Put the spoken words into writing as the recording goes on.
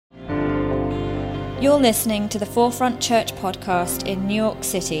You're listening to the Forefront Church podcast in New York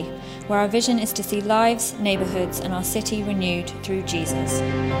City, where our vision is to see lives, neighborhoods, and our city renewed through Jesus.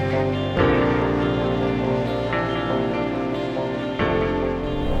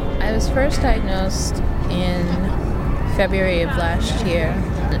 I was first diagnosed in February of last year.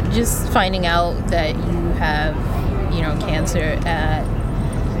 Just finding out that you have, cancer at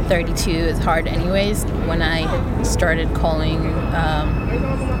 32 is hard anyways. When I started calling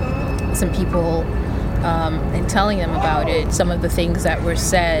some people and telling them about it, some of the things that were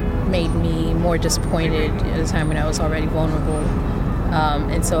said made me more disappointed at a time when I was already vulnerable.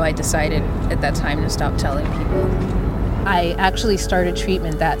 And so I decided at that time to stop telling people. I actually started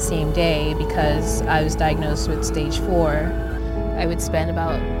treatment that same day because I was diagnosed with stage 4. I would spend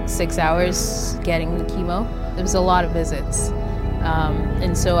about 6 hours getting the chemo. It was a lot of visits.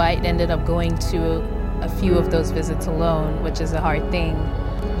 And so I ended up going to a few of those visits alone, which is a hard thing.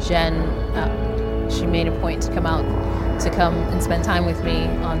 Jen, she made a point to come and spend time with me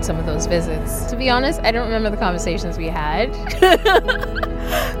on some of those visits. To be honest, I don't remember the conversations we had,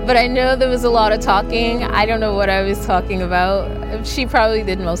 but I know there was a lot of talking. I don't know what I was talking about. She probably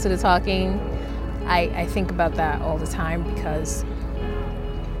did most of the talking. I think about that all the time because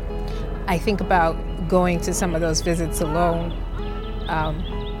I think about going to some of those visits alone.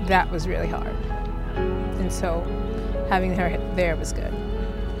 That was really hard. And so having her there was good.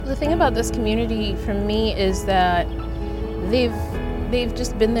 The thing about this community for me is that they've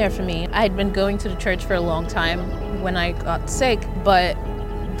just been there for me. I had been going to the church for a long time when I got sick, but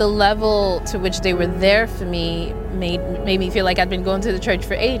the level to which they were there for me made me feel like I'd been going to the church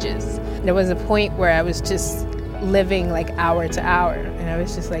for ages. There was a point where I was just living like hour to hour, and I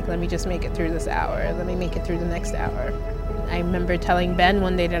was just like, let me just make it through this hour, let me make it through the next hour. I remember telling Ben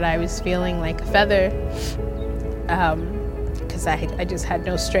one day that I was feeling like a feather, because I just had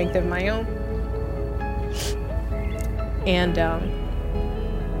no strength of my own. And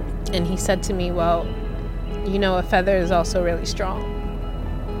he said to me, well, a feather is also really strong.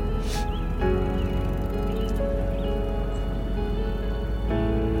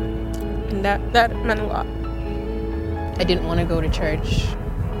 And that meant a lot. I didn't want to go to church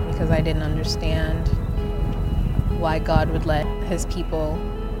because I didn't understand why God would let his people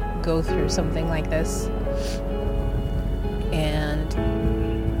go through something like this.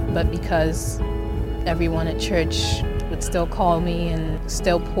 But because everyone at church would still call me and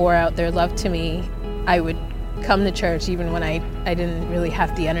still pour out their love to me, I would come to church even when I didn't really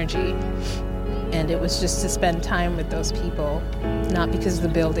have the energy. And it was just to spend time with those people, not because of the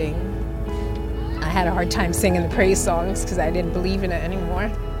building. I had a hard time singing the praise songs because I didn't believe in it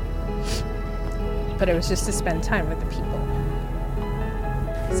anymore. But it was just to spend time with the people.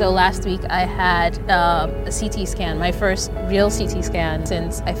 So last week I had a CT scan, my first real CT scan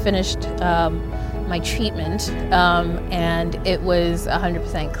since I finished my treatment, and it was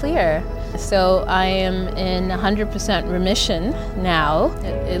 100% clear. So I am in 100% remission now.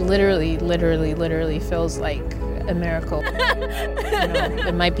 It literally feels like a miracle.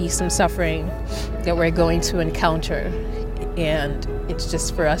 There might be some suffering that we're going to encounter, and it's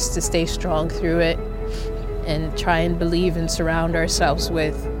just for us to stay strong through it and try and believe and surround ourselves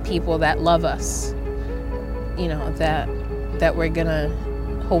with people that love us, that we're gonna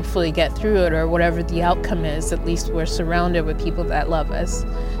hopefully get through it, or whatever the outcome is, at least we're surrounded with people that love us.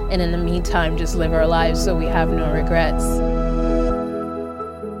 And in the meantime, just live our lives so we have no regrets.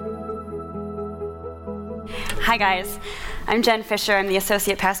 Hi guys, I'm Jen Fisher. I'm the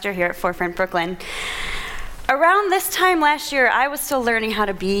associate pastor here at Forefront Brooklyn. Around this time last year, I was still learning how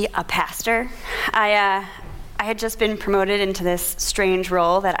to be a pastor. I had just been promoted into this strange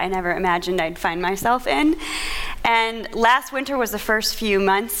role that I never imagined I'd find myself in. And last winter was the first few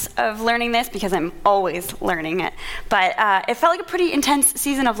months of learning this, because I'm always learning it. But it felt like a pretty intense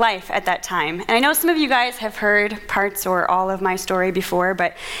season of life at that time. And I know some of you guys have heard parts or all of my story before,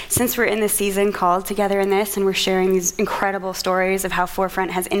 but since we're in this season called Together in This, and we're sharing these incredible stories of how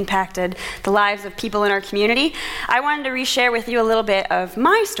Forefront has impacted the lives of people in our community, I wanted to reshare with you a little bit of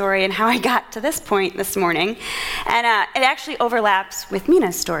my story and how I got to this point this morning. And it actually overlaps with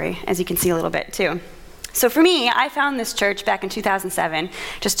Mina's story, as you can see a little bit too. So for me, I found this church back in 2007,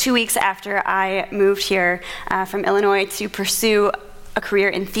 just 2 weeks after I moved here from Illinois to pursue a career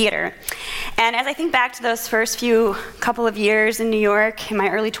in theater. And as I think back to those first couple of years in New York, in my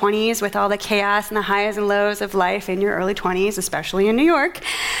early 20s, with all the chaos and the highs and lows of life in your early 20s, especially in New York,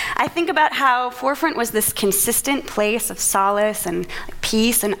 I think about how Forefront was this consistent place of solace and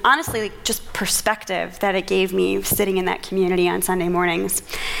peace, and honestly, just perspective that it gave me sitting in that community on Sunday mornings.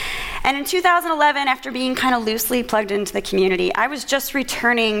 And in 2011, after being kind of loosely plugged into the community, I was just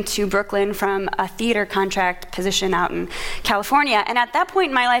returning to Brooklyn from a theater contract position out in California. And at that point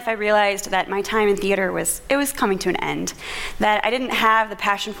in my life, I realized that my time in theater was coming to an end, that I didn't have the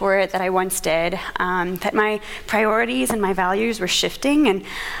passion for it that I once did, that my priorities and my values were shifting, and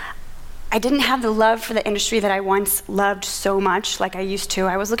I didn't have the love for the industry that I once loved so much like I used to.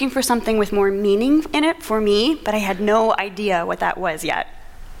 I was looking for something with more meaning in it for me, but I had no idea what that was yet.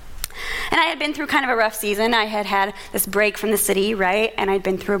 And I had been through kind of a rough season. I had had this break from the city, right? And I'd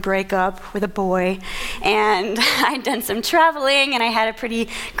been through a breakup with a boy. And I'd done some traveling, and I had a pretty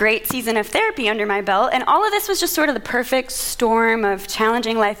great season of therapy under my belt. And all of this was just sort of the perfect storm of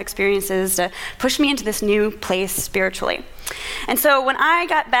challenging life experiences to push me into this new place spiritually. And so when I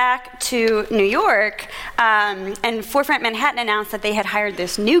got back to New York, and Forefront Manhattan announced that they had hired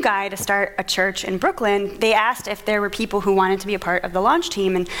this new guy to start a church in Brooklyn, they asked if there were people who wanted to be a part of the launch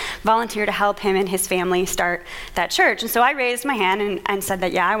team and volunteer to help him and his family start that church. And so I raised my hand and said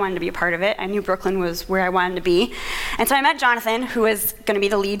that, yeah, I wanted to be a part of it. I knew Brooklyn was where I wanted to be. And so I met Jonathan, who was going to be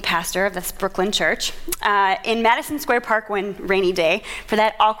the lead pastor of this Brooklyn church, in Madison Square Park one rainy day for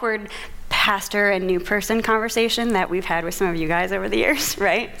that awkward pastor and new person conversation that we've had with some of you guys over the years,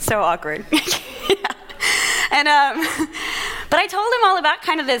 right? So awkward. Yeah. And but I told him all about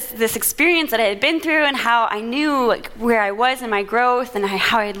kind of this experience that I had been through and how I knew where I was in my growth and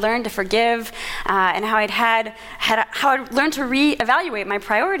how I had learned to forgive and how I'd learned to reevaluate my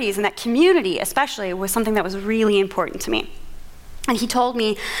priorities, and that community especially was something that was really important to me. And he told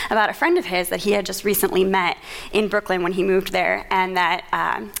me about a friend of his that he had just recently met in Brooklyn when he moved there, and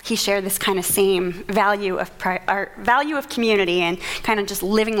that he shared this kind of same value of community and kind of just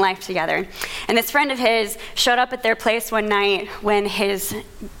living life together. And this friend of his showed up at their place one night when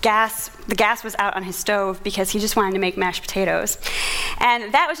the gas was out on his stove because he just wanted to make mashed potatoes.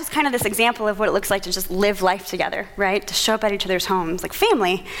 And that was just kind of this example of what it looks like to just live life together, right? To show up at each other's homes, like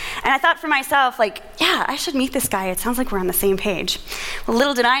family. And I thought for myself, like, yeah, I should meet this guy. It sounds like we're on the same page. Well,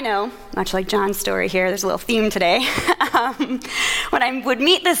 little did I know, much like John's story here, there's a little theme today. When I would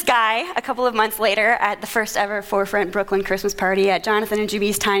meet this guy a couple of months later at the first ever Forefront Brooklyn Christmas party at Jonathan and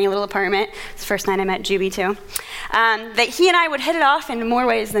Juby's tiny little apartment, it's the first night I met Juby too, that he and I would hit it off in more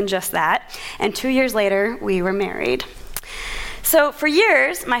ways than just that. And 2 years later, we were married. So for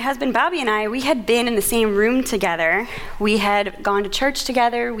years, my husband Bobby and I, we had been in the same room together. We had gone to church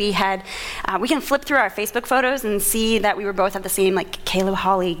together. We can flip through our Facebook photos and see that we were both at the same like Caleb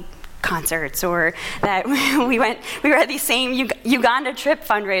Hawley concerts, or that we were at these same Uganda trip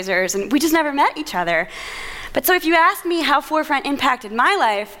fundraisers, and we just never met each other. But so if you ask me how Forefront impacted my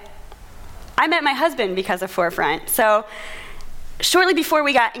life, I met my husband because of Forefront. So shortly before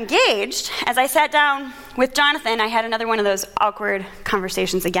we got engaged, as I sat down with Jonathan, I had another one of those awkward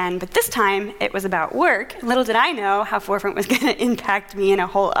conversations again, but this time it was about work. Little did I know how Forefront was going to impact me in a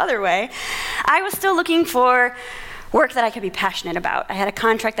whole other way. I was still looking for work that I could be passionate about. I had a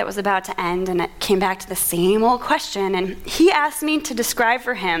contract that was about to end, and it came back to the same old question, and he asked me to describe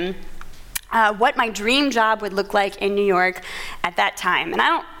for him what my dream job would look like in New York at that time. And I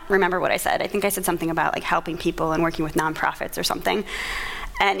don't remember what I said. I think I said something about like helping people and working with nonprofits or something.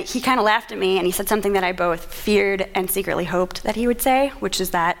 And he kind of laughed at me, and he said something that I both feared and secretly hoped that he would say, which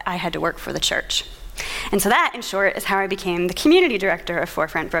is that I had to work for the church. And so that, in short, is how I became the community director of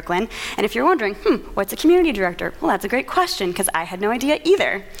Forefront Brooklyn. And if you're wondering, what's a community director? Well, that's a great question, because I had no idea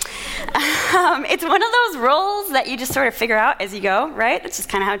either. It's one of those roles that you just sort of figure out as you go, right? That's just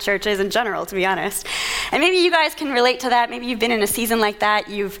kind of how church is in general, to be honest. And maybe you guys can relate to that. Maybe you've been in a season like that.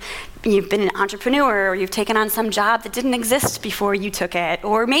 You've been an entrepreneur, or you've taken on some job that didn't exist before you took it.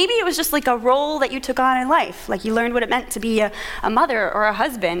 Or maybe it was just like a role that you took on in life, like you learned what it meant to be a mother or a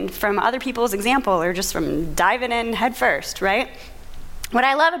husband from other people's example, or just from diving in head first, right? What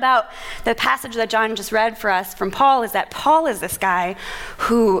I love about the passage that John just read for us from Paul is that Paul is this guy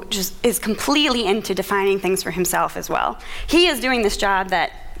who just is completely into defining things for himself as well. He is doing this job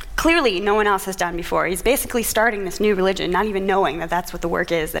that clearly no one else has done before. He's basically starting this new religion, not even knowing that that's what the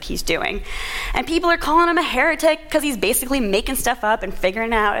work is that he's doing. And people are calling him a heretic because he's basically making stuff up and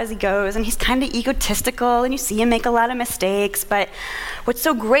figuring it out as he goes, and he's kind of egotistical, and you see him make a lot of mistakes. But what's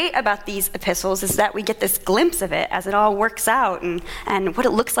so great about these epistles is that we get this glimpse of it as it all works out, and what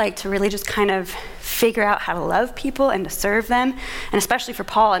it looks like to really just kind of figure out how to love people and to serve them, and especially for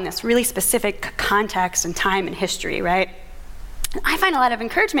Paul in this really specific context and time in history, right? I find a lot of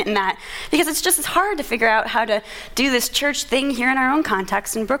encouragement in that, because it's just as hard to figure out how to do this church thing here in our own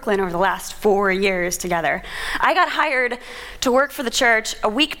context in Brooklyn over the last 4 years together. I got hired to work for the church a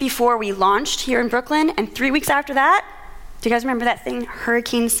week before we launched here in Brooklyn, and 3 weeks after that, Do you guys remember that thing,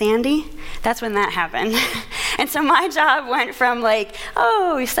 Hurricane Sandy? That's when that happened. And so my job went from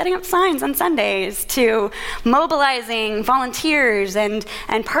setting up signs on Sundays to mobilizing volunteers and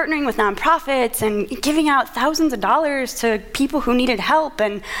partnering with nonprofits and giving out thousands of dollars to people who needed help.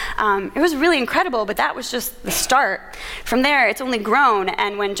 And it was really incredible, but that was just the start. From there, it's only grown.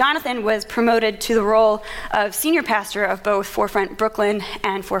 And when Jonathan was promoted to the role of senior pastor of both Forefront Brooklyn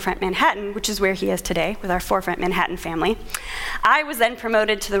and Forefront Manhattan, which is where he is today with our Forefront Manhattan family, I was then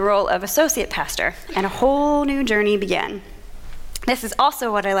promoted to the role of associate pastor, and a whole new journey began. This is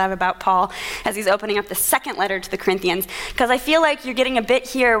also what I love about Paul as he's opening up the second letter to the Corinthians, because I feel like you're getting a bit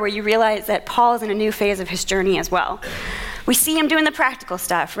here where you realize that Paul is in a new phase of his journey as well. We see him doing the practical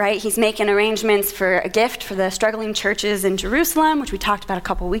stuff, right? He's making arrangements for a gift for the struggling churches in Jerusalem, which we talked about a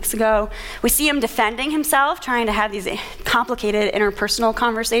couple weeks ago. We see him defending himself, trying to have these complicated interpersonal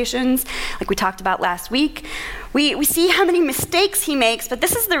conversations, like we talked about last week. We see how many mistakes he makes, but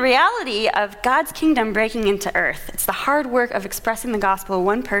this is the reality of God's kingdom breaking into earth. It's the hard work of expressing the gospel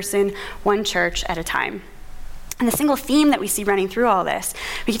one person, one church at a time. And the single theme that we see running through all this,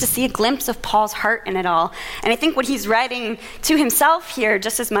 we get to see a glimpse of Paul's heart in it all. And I think what he's writing to himself here,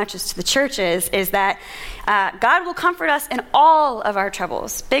 just as much as to the churches, is that God will comfort us in all of our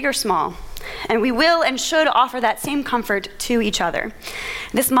troubles, big or small. And we will and should offer that same comfort to each other.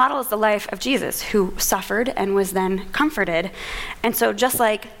 This model is the life of Jesus, who suffered and was then comforted. And so just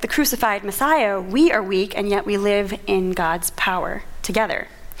like the crucified Messiah, we are weak, and yet we live in God's power together.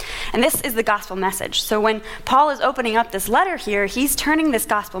 And this is the gospel message. So when Paul is opening up this letter here, he's turning this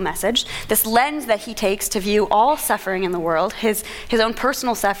gospel message, this lens that he takes to view all suffering in the world, his own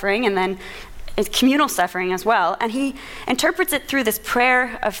personal suffering and then his communal suffering as well, and he interprets it through this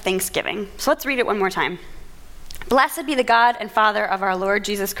prayer of thanksgiving. So let's read it one more time. Blessed be the God and Father of our Lord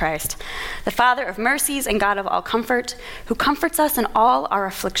Jesus Christ, the Father of mercies and God of all comfort, who comforts us in all our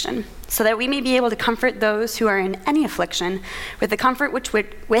affliction, so that we may be able to comfort those who are in any affliction with the comfort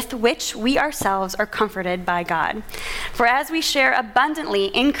with which we ourselves are comforted by God. For as we share abundantly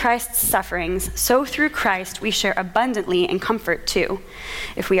in Christ's sufferings, so through Christ we share abundantly in comfort too.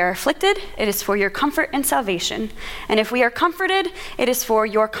 If we are afflicted, it is for your comfort and salvation. And if we are comforted, it is for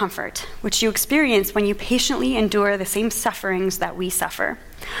your comfort, which you experience when you patiently endure the same sufferings that we suffer.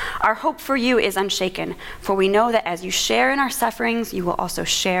 Our hope for you is unshaken, for we know that as you share in our sufferings, you will also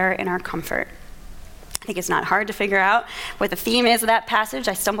share in our comfort. I think it's not hard to figure out what the theme is of that passage.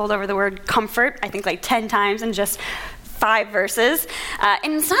 I stumbled over the word comfort, I think 10 times in just 5 verses.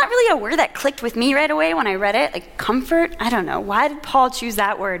 And it's not really a word that clicked with me right away when I read it. Comfort, I don't know. Why did Paul choose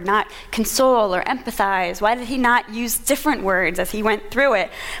that word, not console or empathize? Why did he not use different words as he went through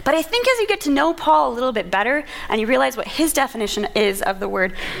it? But I think as you get to know Paul a little bit better and you realize what his definition is of the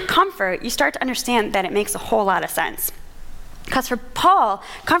word comfort, you start to understand that it makes a whole lot of sense. Because for Paul,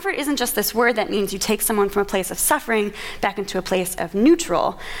 comfort isn't just this word that means you take someone from a place of suffering back into a place of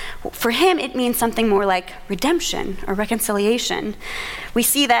neutral. For him, it means something more like redemption or reconciliation. We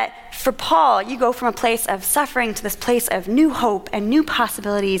see that for Paul, you go from a place of suffering to this place of new hope and new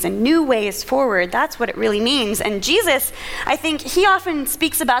possibilities and new ways forward. That's what it really means. And Jesus, I think he often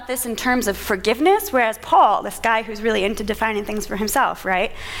speaks about this in terms of forgiveness, whereas Paul, this guy who's really into defining things for himself,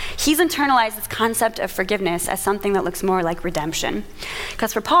 right? He's internalized this concept of forgiveness as something that looks more like redemption.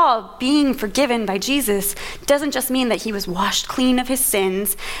 Because for Paul, being forgiven by Jesus doesn't just mean that he was washed clean of his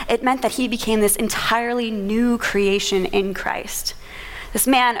sins. It meant that he became this entirely new creation in Christ. This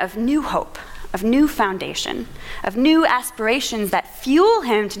man of new hope, of new foundation, of new aspirations that fuel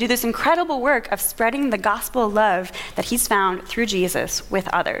him to do this incredible work of spreading the gospel love that he's found through Jesus with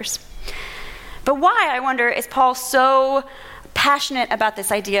others. But why, I wonder, is Paul so passionate about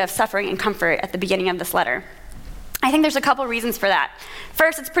this idea of suffering and comfort at the beginning of this letter? I think there's a couple reasons for that.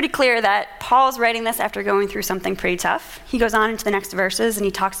 First, it's pretty clear that Paul's writing this after going through something pretty tough. He goes on into the next verses and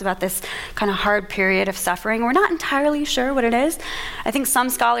he talks about this kind of hard period of suffering. We're not entirely sure what it is. I think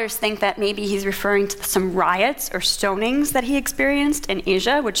some scholars think that maybe he's referring to some riots or stonings that he experienced in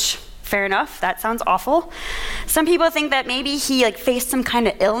Asia, which, fair enough, that sounds awful. Some people think that maybe he faced some kind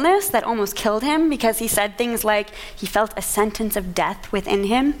of illness that almost killed him because he said things like he felt a sentence of death within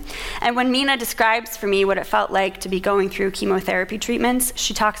him. And when Mina describes for me what it felt like to be going through chemotherapy treatments,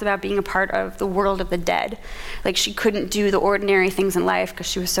 she talks about being a part of the world of the dead. Like she couldn't do the ordinary things in life because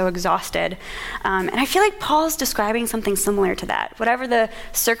she was so exhausted. And I feel like Paul's describing something similar to that. Whatever the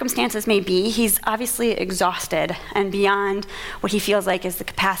circumstances may be, he's obviously exhausted and beyond what he feels like is the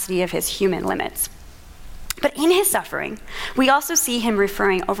capacity of his human limits. But in his suffering, we also see him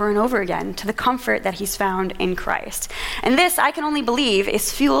referring over and over again to the comfort that he's found in Christ. And this, I can only believe,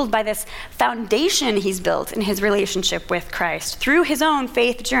 is fueled by this foundation he's built in his relationship with Christ through his own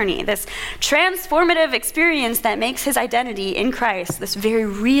faith journey, this transformative experience that makes his identity in Christ this very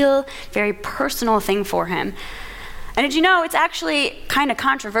real, very personal thing for him. And did you know it's actually kind of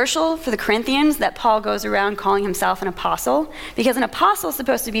controversial for the Corinthians that Paul goes around calling himself an apostle? Because an apostle is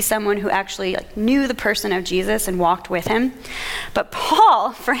supposed to be someone who actually knew the person of Jesus and walked with him. But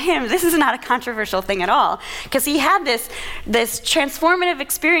Paul, for him, this is not a controversial thing at all, because he had this transformative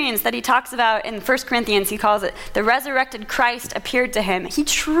experience that he talks about in 1 Corinthians. He calls it the resurrected Christ appeared to him. He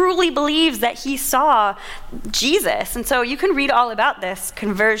truly believes that he saw Jesus. And so you can read all about this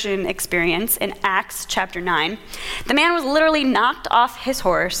conversion experience in Acts chapter 9. The man was literally knocked off his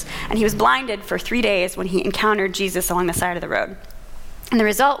horse, and he was blinded for 3 days when he encountered Jesus along the side of the road. And the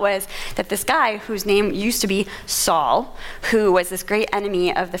result was that this guy, whose name used to be Saul, who was this great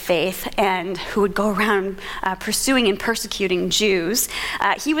enemy of the faith and who would go around pursuing and persecuting Jews,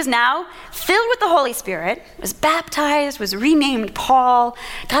 he was now filled with the Holy Spirit, was baptized, was renamed Paul,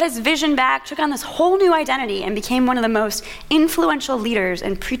 got his vision back, took on this whole new identity, and became one of the most influential leaders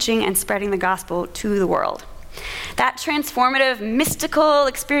in preaching and spreading the gospel to the world. That transformative, mystical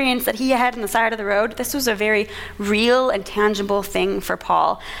experience that he had on the side of the road, this was a very real and tangible thing for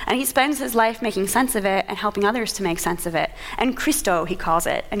Paul. And he spends his life making sense of it and helping others to make sense of it. And Christo, he calls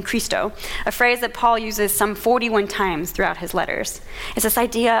it, and Christo, a phrase that Paul uses some 41 times throughout his letters. It's this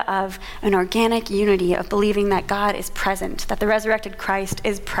idea of an organic unity of believing that God is present, that the resurrected Christ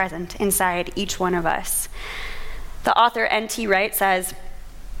is present inside each one of us. The author N.T. Wright says,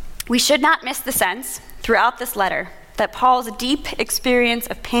 "We should not miss the sense throughout this letter that Paul's deep experience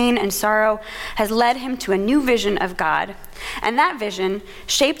of pain and sorrow has led him to a new vision of God. And that vision,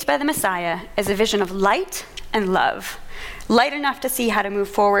 shaped by the Messiah, is a vision of light and love. Light enough to see how to move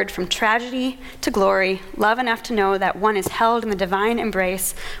forward from tragedy to glory, love enough to know that one is held in the divine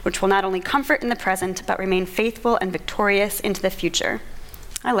embrace, which will not only comfort in the present, but remain faithful and victorious into the future."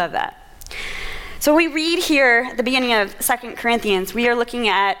 I love that. So we read here at the beginning of 2 Corinthians, we are looking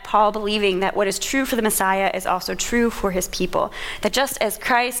at Paul believing that what is true for the Messiah is also true for his people. That just as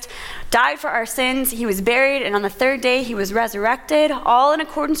Christ died for our sins, he was buried, and on the third day he was resurrected, all in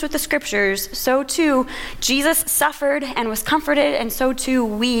accordance with the scriptures, so too Jesus suffered and was comforted, and so too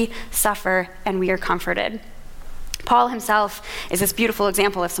we suffer and we are comforted. Paul himself is this beautiful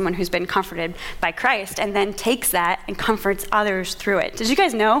example of someone who's been comforted by Christ and then takes that and comforts others through it. Did you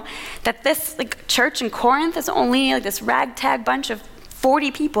guys know that this church in Corinth is only this ragtag bunch of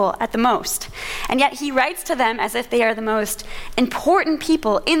 40 people at the most? And yet he writes to them as if they are the most important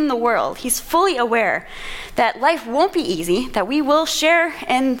people in the world. He's fully aware that life won't be easy, that we will share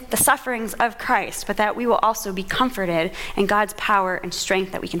in the sufferings of Christ, but that we will also be comforted in God's power and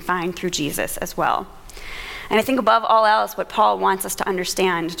strength that we can find through Jesus as well. And I think above all else, what Paul wants us to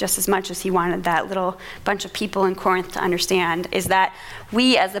understand, just as much as he wanted that little bunch of people in Corinth to understand, is that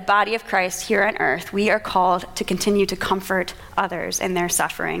we as the body of Christ here on earth, we are called to continue to comfort others in their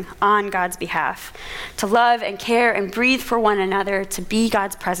suffering on God's behalf, to love and care and breathe for one another, to be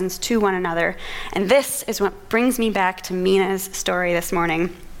God's presence to one another. And this is what brings me back to Mina's story this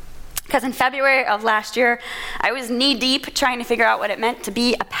morning. Because in February of last year, I was knee-deep trying to figure out what it meant to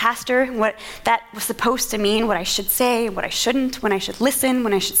be a pastor, what that was supposed to mean, what I should say, what I shouldn't, when I should listen,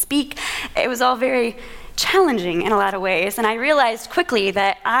 when I should speak. It was all very challenging in a lot of ways, and I realized quickly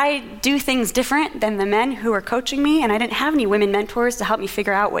that I do things different than the men who were coaching me, and I didn't have any women mentors to help me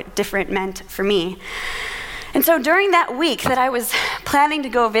figure out what different meant for me. And so during that week that I was planning to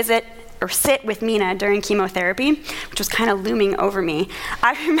go visit or sit with Mina during chemotherapy, which was kind of looming over me,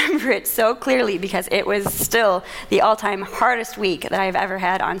 I remember it so clearly because it was still the all-time hardest week that I've ever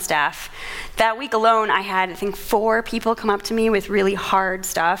had on staff. That week alone, I had, I think, 4 people come up to me with really hard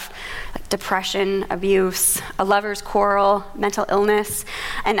stuff, like depression, abuse, a lover's quarrel, mental illness,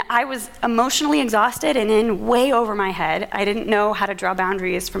 and I was emotionally exhausted and in way over my head. I didn't know how to draw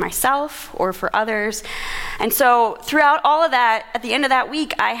boundaries for myself or for others. And so throughout all of that, at the end of that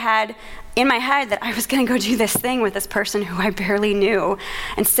week, I had in my head that I was going to go do this thing with this person who I barely knew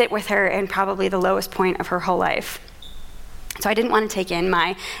and sit with her in probably the lowest point of her whole life. So I didn't want to take in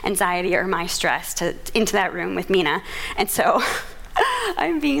my anxiety or my stress into that room with Mina. And so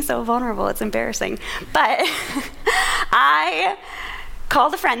I'm being so vulnerable, it's embarrassing. But I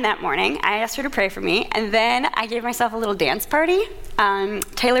called a friend that morning. I asked her to pray for me, and then I gave myself a little dance party.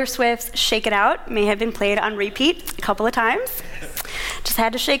 Taylor Swift's Shake It Out may have been played on repeat a couple of times. Just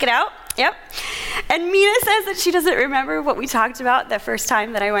had to shake it out. Yep. And Mina says that she doesn't remember what we talked about the first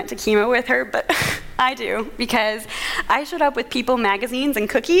time that I went to chemo with her, but I do, because I showed up with People magazines and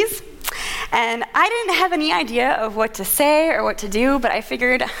cookies, and I didn't have any idea of what to say or what to do, but I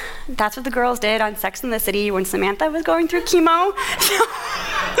figured that's what the girls did on Sex and the City when Samantha was going through chemo.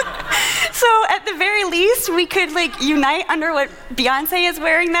 So at the very least, we could unite under what Beyonce is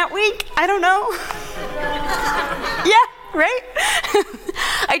wearing that week. I don't know. Yeah, right?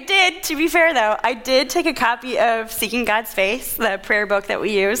 I did, to be fair though, I did take a copy of Seeking God's Face, the prayer book that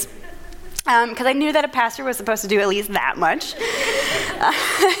we use, because I knew that a pastor was supposed to do at least that much.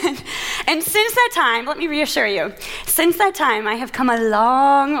 And since that time, let me reassure you, since that time I have come a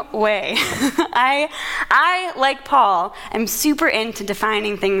long way. I, like Paul, am super into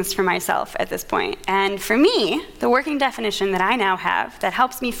defining things for myself at this point. And for me, the working definition that I now have that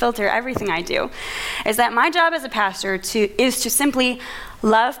helps me filter everything I do is that my job as a pastor is to simply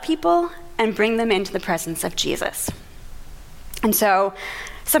love people and bring them into the presence of Jesus. And so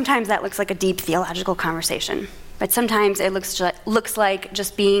sometimes that looks like a deep theological conversation, but sometimes it looks like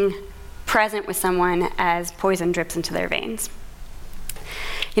just being present with someone as poison drips into their veins.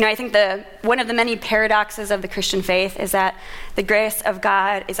 I think one of the many paradoxes of the Christian faith is that the grace of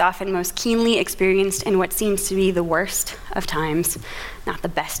God is often most keenly experienced in what seems to be the worst of times, not the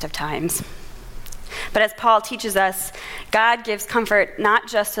best of times. But as Paul teaches us, God gives comfort not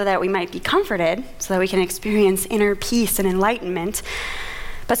just so that we might be comforted, so that we can experience inner peace and enlightenment,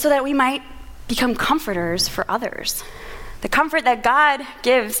 but so that we might become comforters for others. The comfort that God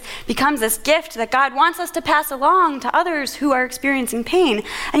gives becomes this gift that God wants us to pass along to others who are experiencing pain.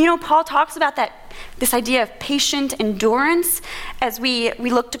 And Paul talks about this idea of patient endurance as we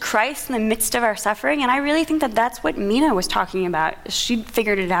look to Christ in the midst of our suffering. And I really think that that's what Mina was talking about. She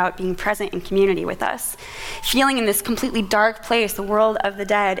figured it out being present in community with us, feeling in this completely dark place, the world of the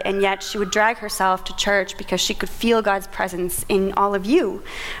dead, and yet she would drag herself to church because she could feel God's presence in all of you,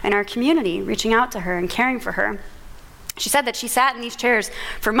 in our community, reaching out to her and caring for her. She said that she sat in these chairs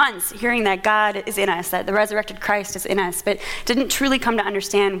for months hearing that God is in us, that the resurrected Christ is in us, but didn't truly come to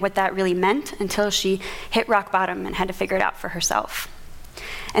understand what that really meant until she hit rock bottom and had to figure it out for herself.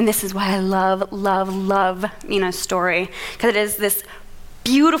 And this is why I love, love, love Mina's story, because it is this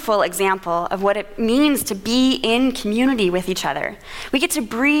beautiful example of what it means to be in community with each other. We get to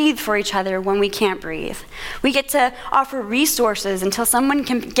breathe for each other when we can't breathe. We get to offer resources until someone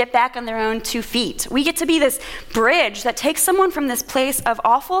can get back on their own 2 feet. We get to be this bridge that takes someone from this place of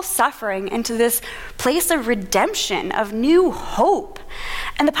awful suffering into this place of redemption, of new hope.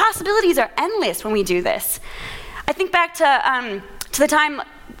 And the possibilities are endless when we do this. I think back to the time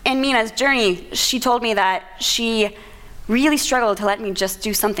in Mina's journey, she told me that she really struggled to let me just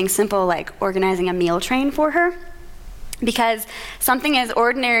do something simple like organizing a meal train for her, because something as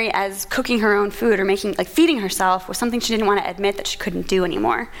ordinary as cooking her own food or feeding herself was something she didn't want to admit that she couldn't do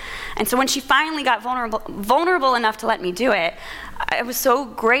anymore. And so when she finally got vulnerable enough to let me do it, I was so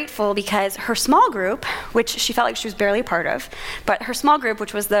grateful, because her small group, which she felt like she was barely a part of, but her small group,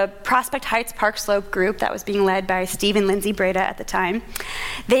 which was the Prospect Heights Park Slope group that was being led by Steve and Lindsay Breda at the time,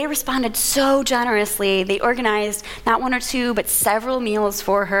 they responded so generously. They organized not 1 or 2, but several meals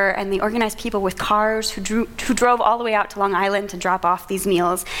for her, and they organized people with cars who drove all the way out to Long Island to drop off these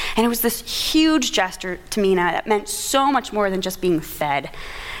meals. And it was this huge gesture to Mina that meant so much more than just being fed.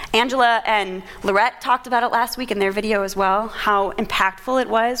 Angela and Lorette talked about it last week in their video as well, how impactful it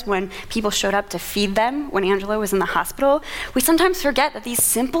was when people showed up to feed them when Angela was in the hospital. We sometimes forget that these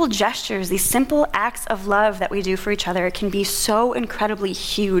simple gestures, these simple acts of love that we do for each other can be so incredibly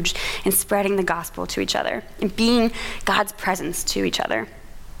huge in spreading the gospel to each other and being God's presence to each other.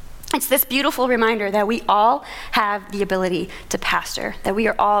 It's this beautiful reminder that we all have the ability to pastor, that we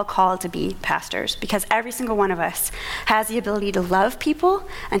are all called to be pastors, because every single one of us has the ability to love people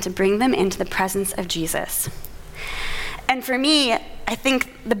and to bring them into the presence of Jesus. And for me, I think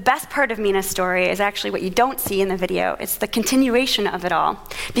the best part of Mina's story is actually what you don't see in the video. It's the continuation of it all.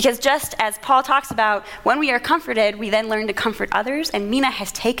 Because just as Paul talks about, when we are comforted, we then learn to comfort others, and Mina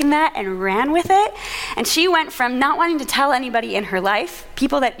has taken that and ran with it. And she went from not wanting to tell anybody in her life,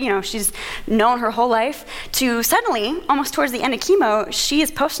 people that, she's known her whole life, to suddenly, almost towards the end of chemo, she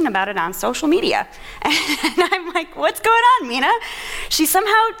is posting about it on social media. And I'm like, what's going on, Mina? She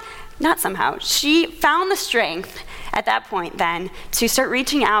found the strength at that point then to start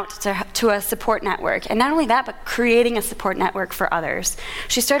reaching out to a support network. And not only that, but creating a support network for others.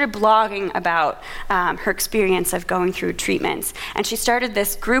 She started blogging about her experience of going through treatments. And she started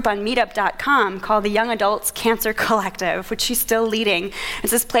this group on meetup.com called the Young Adults Cancer Collective, which she's still leading.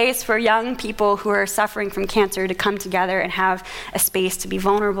 It's this place for young people who are suffering from cancer to come together and have a space to be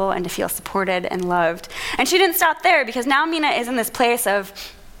vulnerable and to feel supported and loved. And she didn't stop there, because now Mina is in this place of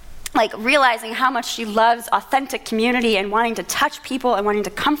like realizing how much she loves authentic community and wanting to touch people and wanting to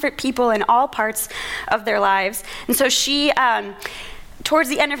comfort people in all parts of their lives. And so she, towards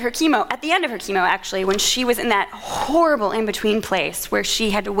the end of her chemo, at the end of her chemo actually, when she was in that horrible in-between place where she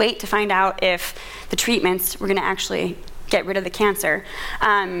had to wait to find out if the treatments were gonna actually get rid of the cancer,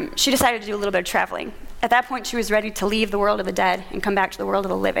 she decided to do a little bit of traveling. At that point, she was ready to leave the world of the dead and come back to the world of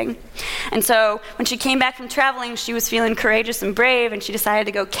the living. And so when she came back from traveling, she was feeling courageous and brave, and she decided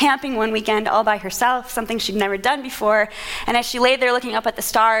to go camping one weekend all by herself, something she'd never done before. And as she lay there looking up at the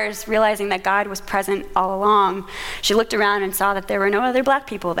stars, realizing that God was present all along, she looked around and saw that there were no other black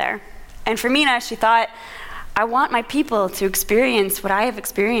people there. And for Mina, she thought, I want my people to experience what I have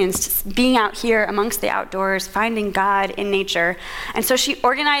experienced, being out here amongst the outdoors, finding God in nature. And so she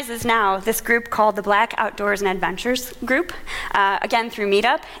organizes now this group called the Black Outdoors and Adventures Group, again through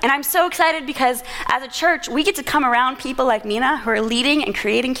Meetup. And I'm so excited because as a church, we get to come around people like Mina who are leading and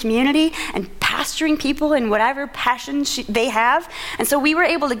creating community and pastoring people in whatever passion they have. And so we were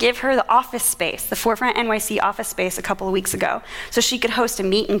able to give her the office space, the Forefront NYC office space a couple of weeks ago, so she could host a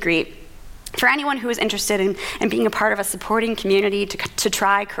meet and greet for anyone who is interested in being a part of a supporting community to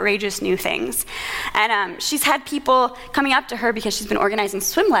try courageous new things. And she's had people coming up to her because she's been organizing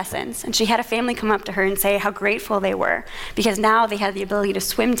swim lessons, and she had a family come up to her and say how grateful they were because now they had the ability to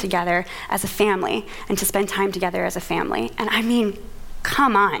swim together as a family and to spend time together as a family. And I mean,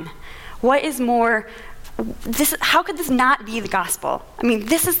 come on. What is more, how could this not be the gospel? I mean,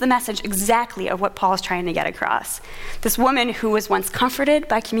 this is the message exactly of what Paul is trying to get across. This woman who was once comforted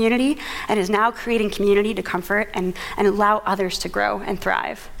by community and is now creating community to comfort and allow others to grow and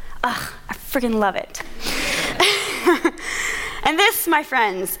thrive. Ugh, I freaking love it. And this, my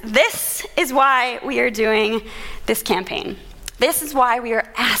friends, this is why we are doing this campaign. This is why we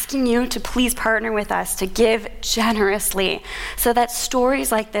are asking you to please partner with us to give generously so that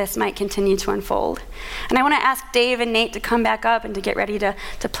stories like this might continue to unfold. And I want to ask Dave and Nate to come back up and to get ready to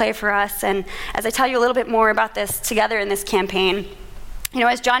play for us. And as I tell you a little bit more about this together in this campaign, you know,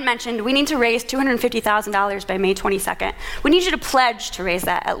 as John mentioned, we need to raise $250,000 by May 22nd. We need you to pledge to raise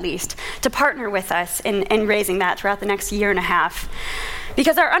that at least, to partner with us in raising that throughout the next year and a half.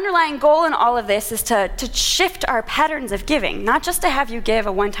 Because our underlying goal in all of this is to shift our patterns of giving, not just to have you give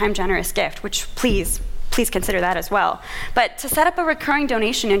a one-time generous gift, which please consider that as well, but to set up a recurring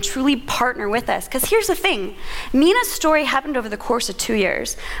donation and truly partner with us. Because here's the thing, Mina's story happened over the course of 2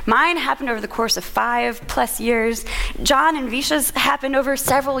 years. Mine happened over the course of 5+ years. John and Visha's happened over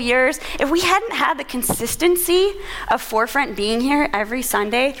several years. If we hadn't had the consistency of Forefront being here every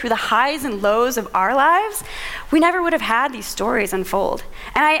Sunday through the highs and lows of our lives, we never would have had these stories unfold.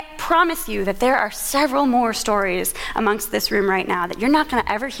 And I promise you that there are several more stories amongst this room right now that you're not going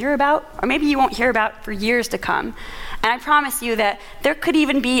to ever hear about, or maybe you won't hear about for years to come. And I promise you that there could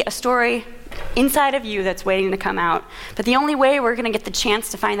even be a story inside of you that's waiting to come out. But the only way we're going to get the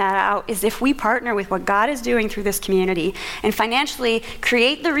chance to find that out is if we partner with what God is doing through this community and financially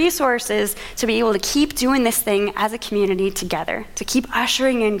create the resources to be able to keep doing this thing as a community together, to keep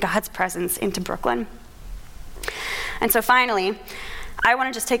ushering in God's presence into Brooklyn. And so finally, I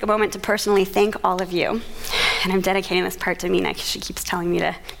want to just take a moment to personally thank all of you. And I'm dedicating this part to Mina because she keeps telling me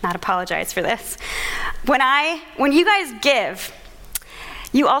to not apologize for this. When you guys give,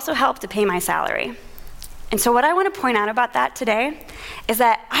 you also help to pay my salary. And so what I want to point out about that today is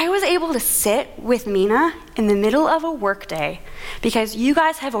that I was able to sit with Mina in the middle of a workday because you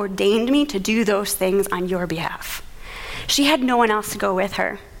guys have ordained me to do those things on your behalf. She had no one else to go with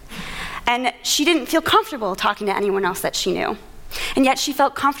her. And she didn't feel comfortable talking to anyone else that she knew. And yet she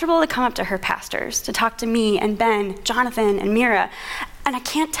felt comfortable to come up to her pastors, to talk to me and Ben, Jonathan and Mira. And I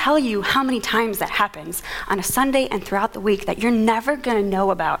can't tell you how many times that happens on a Sunday and throughout the week that you're never going to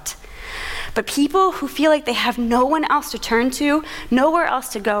know about. But people who feel like they have no one else to turn to, nowhere else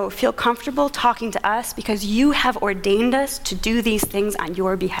to go, feel comfortable talking to us because you have ordained us to do these things on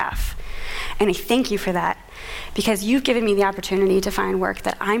your behalf. And I thank you for that because you've given me the opportunity to find work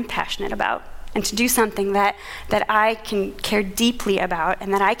that I'm passionate about and to do something that I can care deeply about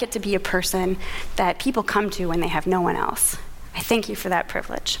and that I get to be a person that people come to when they have no one else. I thank you for that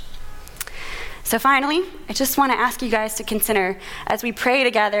privilege. So finally, I just want to ask you guys to consider, as we pray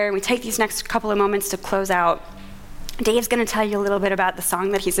together and we take these next couple of moments to close out, Dave's going to tell you a little bit about the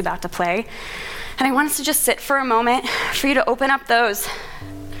song that he's about to play. And I want us to just sit for a moment for you to open up those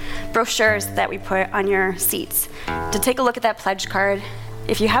brochures that we put on your seats, to take a look at that pledge card.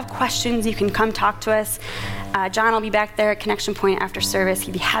 If you have questions, you can come talk to us. John will be back there at Connection Point after service.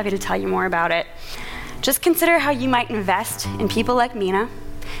 He'd be happy to tell you more about it. Just consider how you might invest in people like Mina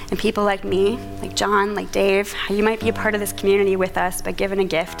and people like me, like John, like Dave, how you might be a part of this community with us by giving a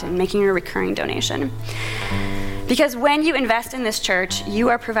gift and making a recurring donation. Because when you invest in this church, you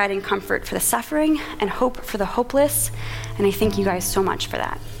are providing comfort for the suffering and hope for the hopeless, and I thank you guys so much for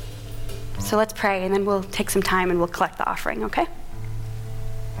that. So let's pray, and then we'll take some time and we'll collect the offering, okay?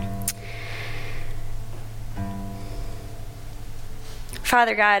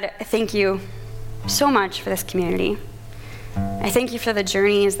 Father God, I thank you so much for this community. I thank you for the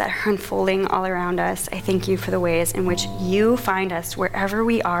journeys that are unfolding all around us. I thank you for the ways in which you find us wherever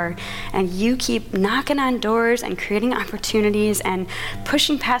we are, and you keep knocking on doors and creating opportunities and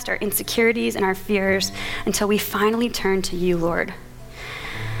pushing past our insecurities and our fears until we finally turn to you, Lord.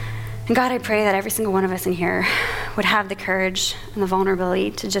 And God, I pray that every single one of us in here would have the courage and the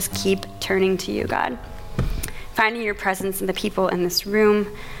vulnerability to just keep turning to you, God. Finding your presence in the people in this room,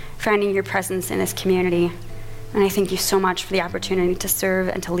 finding your presence in this community. And I thank you so much for the opportunity to serve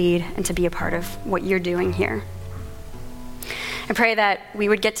and to lead and to be a part of what you're doing here. I pray that we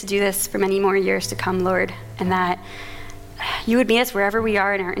would get to do this for many more years to come, Lord, and that you would meet us wherever we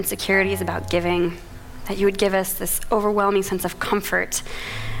are in our insecurities about giving, that you would give us this overwhelming sense of comfort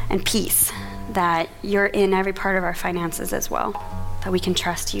and peace, that you're in every part of our finances as well, that we can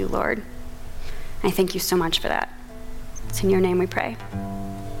trust you, Lord. I thank you so much for that. It's in your name we pray.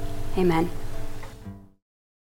 Amen.